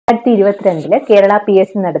2022 Kerala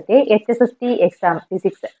PSC നടത്തിയ HSST exam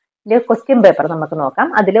ഫിസിക്സിന്റെ question paper നമുക്ക് നോക്കാം.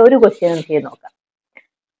 അതിലെ ഒരു ക്വസ്റ്റ്യൻ ചെയ്ത് നോക്കാം.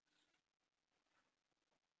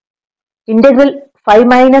 Integral 5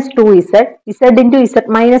 minus 2z z into z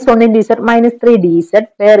minus 1 into z minus 3 dz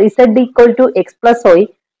where z equal to x plus y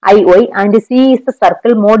iy and c is the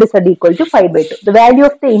circle mod z equal to 5/2. The value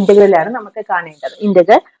of the integral ആണ് നമുക്ക് കാണേണ്ടത്.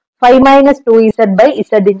 Integral 5 minus 2z by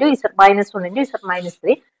z into z minus 1 into z minus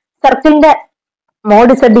 3. സർക്കിളിന്റെ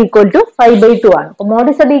mod z equal to 5/2 ആണ്. അപ്പോൾ mod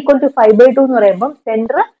z equal to 5/2 എന്ന് പറയുമ്പോൾ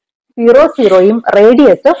centre 0 0യും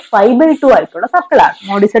radius 5/2 ആയിട്ടുള്ള സർക്കിളാണ്.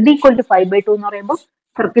 mod z equal to 5/2 എന്ന് പറയുമ്പോൾ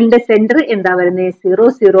സർക്കിളിന്റെ സെന്റർ എന്താ വരുന്നത് 0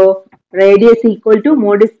 0, റേഡിയസ് ഈക്വൽ ടു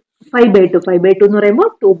മോഡ് 5/2. 5/2 എന്ന് പറയുമ്പോൾ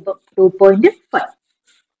 2.5.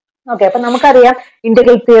 ഓക്കെ, അപ്പൊ നമുക്കറിയാം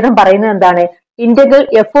ഇന്റഗ്രൽ തിയറം പറയുന്നത് എന്താണ്? Integral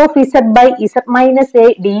f of z by z minus a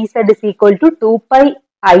dz is equal to 2pi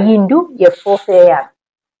I into f of a ആണ്.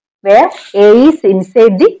 Where a is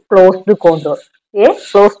inside the closed contour. A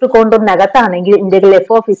closed contourനകത്താണെങ്കിൽ integral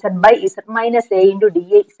f of z by z minus a into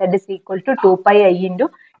dz is equal to 2pi I into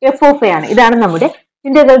f of a ആണ്. ഇതാണ് നമ്മുടെ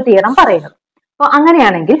integral theorem പറയുന്നത്. അപ്പൊ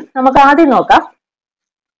അങ്ങനെയാണെങ്കിൽ നമുക്ക് ആദ്യം നോക്കാം,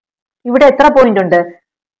 ഇവിടെ എത്ര പോയിന്റ് ഉണ്ട്?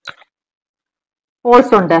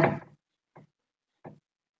 പോൾസ് ഉണ്ട്.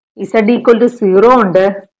 z equal to 0 ഉണ്ട്,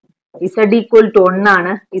 z equal to 1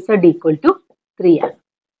 ആണ്, z equal to 3 ആണ്.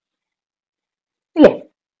 ഇല്ലേ?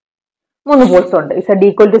 3 പോൾസ് ഉണ്ട്. z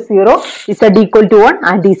equal to 0, z equal to 1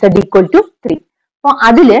 and z equal to 3. അപ്പൊ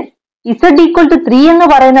അതില് z equal to 3 എന്ന്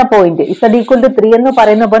പറയുന്ന പോയിന്റ്, z equal to 3 എന്ന്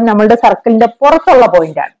പറയുന്ന പോയിന്റ് നമ്മളുടെ സർക്കിളിന്റെ പുറത്തുള്ള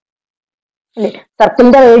പോയിന്റ് ആണ് അല്ലെ?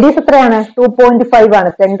 സർക്കിളിന്റെ റേഡിയസ് എത്രയാണ്? 2.5 ആണ്.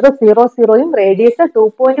 സെന്റർ 0 0യും റേഡിയസ്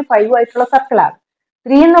 2.5 ആയിട്ടുള്ള സർക്കിളാണ്.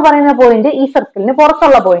 3 എന്ന് പറയുന്ന പോയിന്റ് ഈ സർക്കിളിന്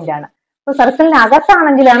പുറത്തുള്ള പോയിന്റ് ആണ്. അപ്പൊ സർക്കിളിന്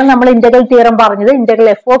അകത്താണെങ്കിലാണ് നമ്മൾ ഇന്റഗ്രൽ തിയറം പറഞ്ഞത് integral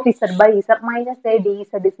f of z by z minus a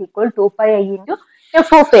dz is equal to 2pi I into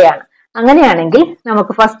f of a ആണ്. അങ്ങനെയാണെങ്കിൽ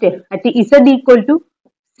നമുക്ക് first at z equal to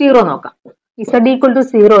 0 നോക്കാം. z equal to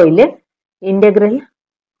 0 integral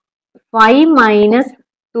 5 minus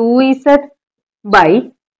 2z by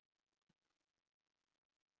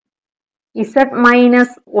z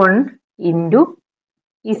minus 1 into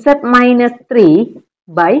z minus 3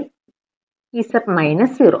 by z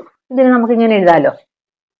minus 0. ഇതിന് നമുക്ക് ഇങ്ങനെ എഴുതാലോ.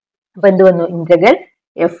 അപ്പൊ എന്ത് വന്നു? Integral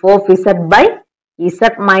f of z by z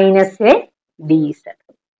minus a dz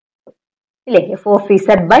ഇല്ലേ? f of z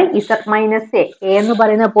by z minus a എന്ന്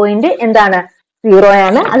പറയുന്ന point എന്താണ്? 0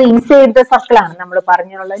 ആണ്. അത് ഇൻസൈഡ് ദ സർക്കിൾ ആണ്. നമ്മൾ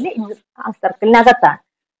പറഞ്ഞുള്ളത് ആ സർക്കിളിനകത്താണ്.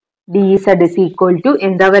 dz is equal to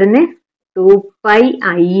എന്താ വരുന്നത്? 2pi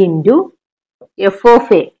I into f of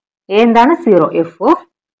a. എന്താണ്? 0. f of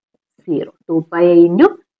 0. 2pi I into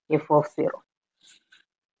f of 0.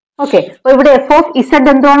 Okay, അപ്പൊ ഇവിടെ f of z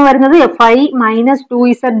എന്താണ് വരുന്നത്? 5 minus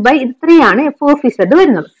 2z by 3 ആണ് f of z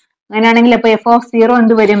വരുന്നത്. അങ്ങനെയാണെങ്കിൽ അപ്പൊ f of 0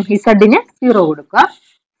 എന്ത് വരും? z ന് 0 കൊടുക്കുക.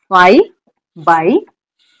 5 by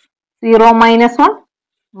 0 minus 1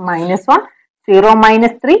 minus 1, 0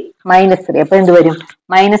 minus 3 minus 3. അപ്പൊ എന്ത് വരും?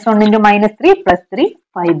 minus 1 into minus 3 plus 3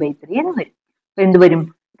 5/3 എന്ന് വരും. അപ്പൊ എന്ത് വരും?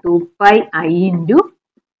 2pi I into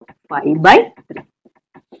 5/3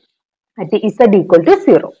 at z equal to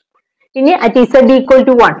 0. ഇനി at z equal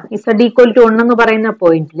to 1, z equal to 1 എന്ന് പറയുന്ന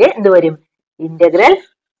പോയിന്റിൽ എന്ത് വരും? Integral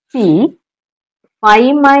c 5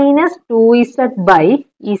 minus 2z by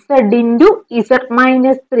z into z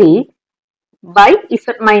minus 3 by z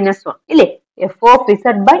minus 1 ഇല്ലേ? f of z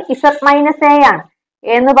by z minus a ആണ്.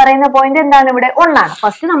 എന്ന് പറയുന്ന പോയിന്റ് എന്താണ്? ഇവിടെ 1 ആണ്.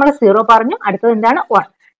 ഫസ്റ്റ് നമ്മൾ 0 പറഞ്ഞു, അടുത്തത് എന്താണ്? 1.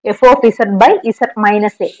 f of z by z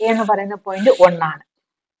minus a എന്ന് പറയുന്ന പോയിന്റ് 1 ആണ്.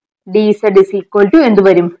 dz is equal to എന്ത്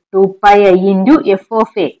വരും? 2pi I into f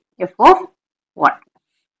of a, f of 1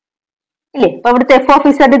 ഇല്ലേ? അപ്പൊ ഇവിടുത്തെ f of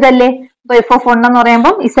z ഇതല്ലേ? അപ്പൊ f of 1 എന്ന്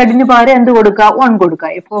പറയുമ്പോൾ z ന് പകരം എന്ത് കൊടുക്കുക? 1 കൊടുക്കുക.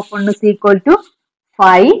 f of 1 is equal to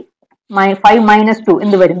 5 minus 2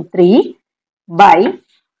 എന്ത് വരും? 3 by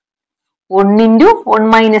 1 into 1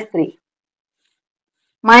 minus 3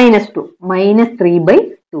 minus 2 minus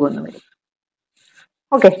 3/2 എന്ന് വരും.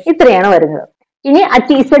 ഓക്കെ, ഇത്രയാണ് വരുന്നത്. ഇനി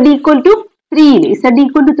at z equal to 3 z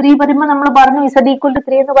equal to 3 വരുമ്പോൾ നമ്മൾ പറഞ്ഞു z equal to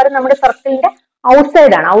 3 എന്ന് പറയുന്നത് നമ്മുടെ സർക്കിളിന്റെ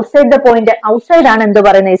ഔട്ട്സൈഡ് ആണ്. ഔട്ട്സൈഡ് ദ പോയിന്റ്, ഔട്ട്സൈഡ് ആണ് എന്ത്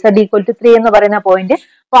പറയുന്നത്? z equal to 3 എന്ന് പറയുന്ന പോയിന്റ്.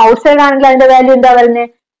 അപ്പൊ ഔട്ട്സൈഡ് ആണെങ്കിൽ അതിന്റെ വാല്യൂ എന്താ വരുന്നത്?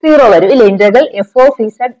 0 വരും ഇല്ലേ? Integral f of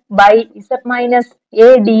z by z minus a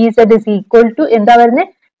dz is equal to എന്താ വരുന്നത്?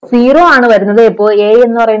 0 ആണ് വരുന്നത്. ഇപ്പോ a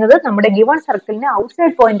എന്ന് പറയുന്നത് നമ്മുടെ ഗിവൺ സർക്കിളിന്റെ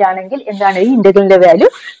ഔട്ട്സൈഡ് പോയിന്റ് ആണെങ്കിൽ എന്താണ്? ഈ ഇന്റഗ്രലിന്റെ വാല്യൂ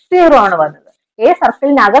 0 ആണ് വന്നത്. a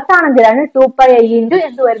സർക്കിളിനകത്താണെങ്കിലാണ് 2pi I into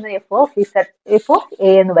എന്ത് വരുന്നത്? f of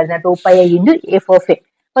a എന്ന് വരുന്നത് 2pi I into f of a.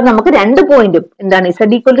 അപ്പൊ നമുക്ക് രണ്ട് പോയിന്റും എന്താണ്? z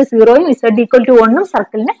equal to 0യും z equal to 1ഉം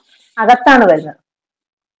സർക്കിളിന് അകത്താണ് വരുന്നത്.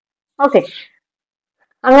 ഓക്കെ,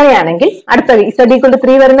 അങ്ങനെയാണെങ്കിൽ അടുത്തത് z equal to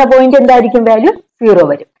 3 വരുന്ന പോയിന്റ് എന്തായിരിക്കും? വാല്യൂ 0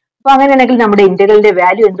 വരും. അപ്പൊ അങ്ങനെയാണെങ്കിൽ നമ്മുടെ ഇന്റഗ്രലിന്റെ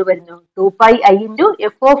വാല്യൂ എന്ത് വരുന്നു? 2πi into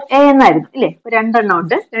f of a എന്നായിരുന്നു അല്ലെ? ഇപ്പൊ രണ്ടെണ്ണം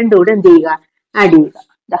ഉണ്ട്, രണ്ടും കൂടെ എന്ത് ചെയ്യുക? ആഡ് ചെയ്യുക.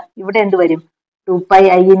 ഇവിടെ എന്ത് വരും? 2πi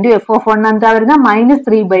into f of 1 എന്താ വരുന്നത്?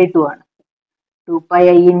 -3/2 ആണ്. 2πi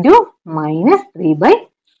into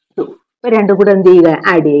 -3/2. ഇപ്പൊ രണ്ടും കൂടെ എന്ത് ചെയ്യുക?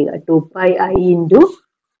 ആഡ് ചെയ്യുക. 2πi into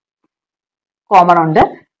കോമൺ ഉണ്ട്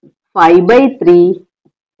 5/3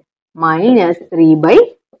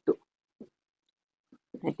 -3/2.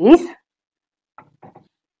 That is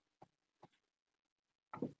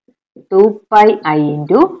 2πi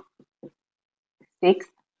into 6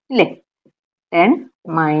 ഇല്ലേ? 10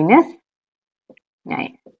 - 9.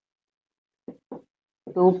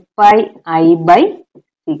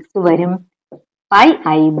 2πi/6 വരും,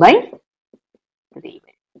 πi/3 വരും.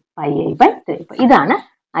 πi/3. ഇതാണ്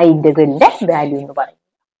ആ ഇന്റഗ്രലിന്റെ വാല്യൂ എന്ന് പറയുന്നത്.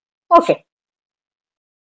 ഓക്കെ.